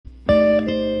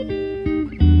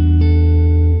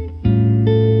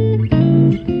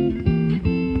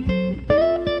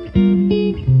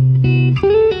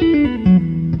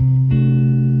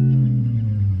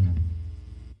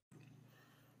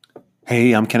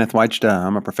Hey, I'm Kenneth Weijda.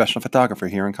 I'm a professional photographer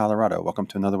here in Colorado. Welcome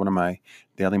to another one of my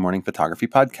daily morning photography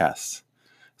podcasts.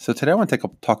 So today I want to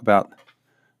talk about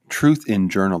truth in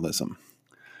journalism.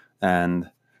 And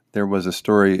there was a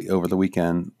story over the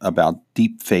weekend about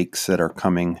deep fakes that are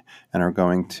coming and are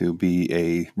going to be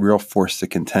a real force to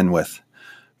contend with.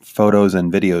 Photos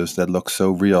and videos that look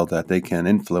so real that they can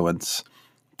influence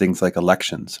things like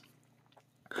elections.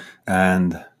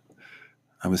 And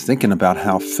I was thinking about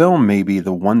how film may be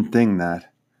the one thing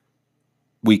that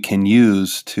we can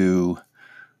use to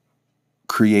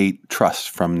create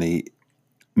trust from the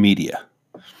media.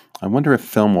 I wonder if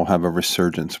film will have a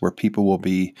resurgence where people will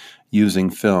be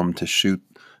using film to shoot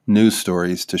news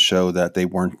stories to show that they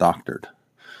weren't doctored.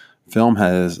 Film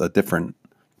has a different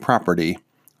property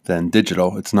than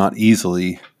digital. It's not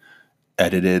easily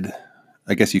edited.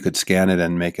 I guess you could scan it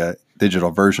and make a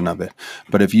digital version of it.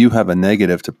 But if you have a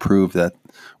negative to prove that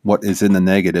what is in the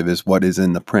negative is what is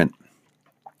in the print,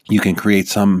 you can create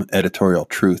some editorial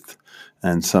truth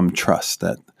and some trust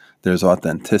that there's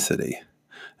authenticity.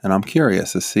 And I'm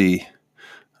curious to see,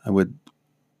 I would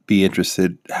be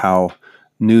interested how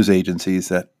news agencies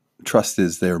that trust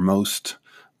is their most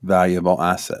valuable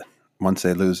asset. Once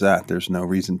they lose that, there's no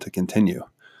reason to continue.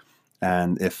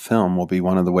 And if film will be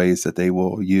one of the ways that they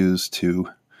will use to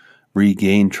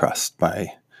regain trust by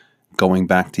going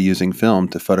back to using film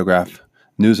to photograph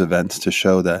news events to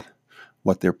show that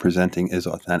what they're presenting is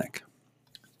authentic.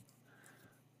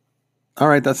 All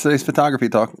right, that's today's photography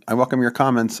talk. I welcome your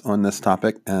comments on this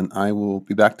topic, and I will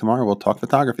be back tomorrow. We'll talk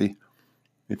photography.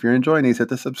 If you're enjoying these, hit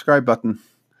the subscribe button.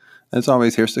 As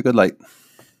always, here's to good light.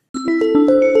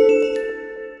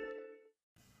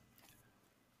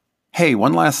 Hey,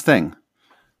 one last thing.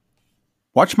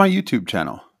 Watch my YouTube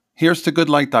channel, here's to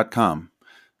goodlight.com.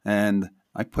 And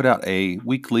I put out a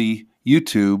weekly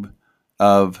YouTube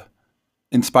of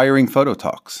inspiring photo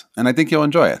talks, and I think you'll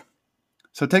enjoy it.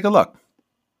 So take a look.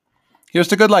 Here's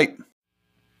to good light.